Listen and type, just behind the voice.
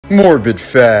Morbid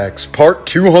Facts, Part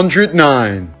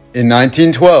 209. In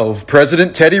 1912,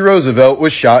 President Teddy Roosevelt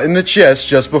was shot in the chest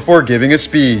just before giving a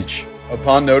speech.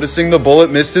 Upon noticing the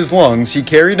bullet missed his lungs, he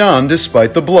carried on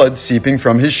despite the blood seeping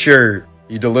from his shirt.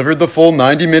 He delivered the full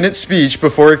 90-minute speech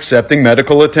before accepting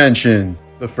medical attention.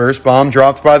 The first bomb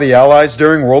dropped by the Allies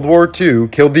during World War II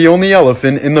killed the only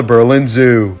elephant in the Berlin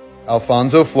Zoo.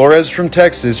 Alfonso Flores from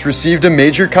Texas received a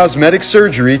major cosmetic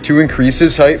surgery to increase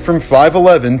his height from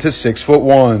 5'11" to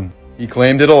 6'1". He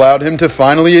claimed it allowed him to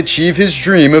finally achieve his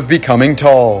dream of becoming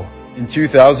tall. In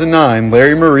 2009,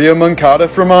 Larry Maria Moncada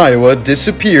from Iowa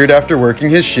disappeared after working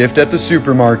his shift at the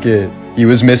supermarket. He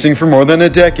was missing for more than a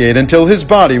decade until his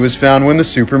body was found when the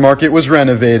supermarket was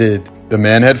renovated. The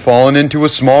man had fallen into a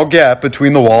small gap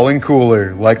between the wall and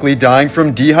cooler, likely dying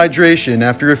from dehydration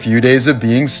after a few days of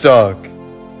being stuck.